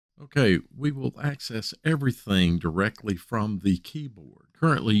Okay, we will access everything directly from the keyboard.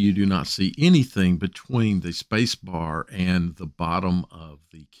 Currently, you do not see anything between the space bar and the bottom of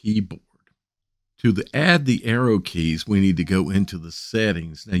the keyboard. Add the arrow keys, we need to go into the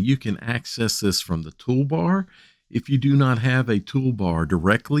settings. Now, you can access this from the toolbar. If you do not have a toolbar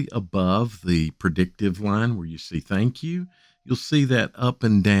directly above the predictive line where you see thank you, you'll see that up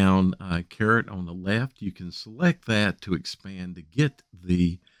and down caret on the left. You can select that to expand to get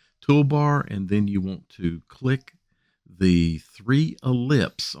the toolbar, and then you want to click the three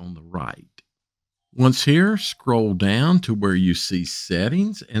ellipse on the right. Once here, scroll down to where you see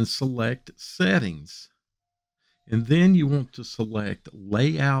settings and select settings. And then you want to select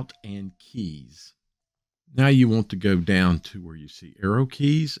layout and keys. Now you want to go down to where you see arrow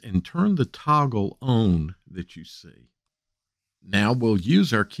keys and turn the toggle on that you see. Now we'll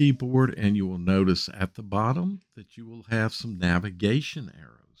use our keyboard, and you will notice at the bottom that you will have some navigation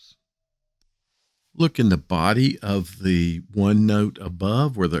arrows. Look in the body of the one note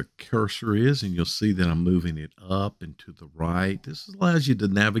above where the cursor is, and you'll see that I'm moving it up and to the right. This allows you to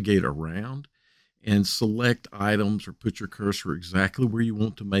navigate around and select items or put your cursor exactly where you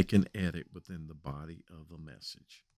want to make an edit within the body of the message.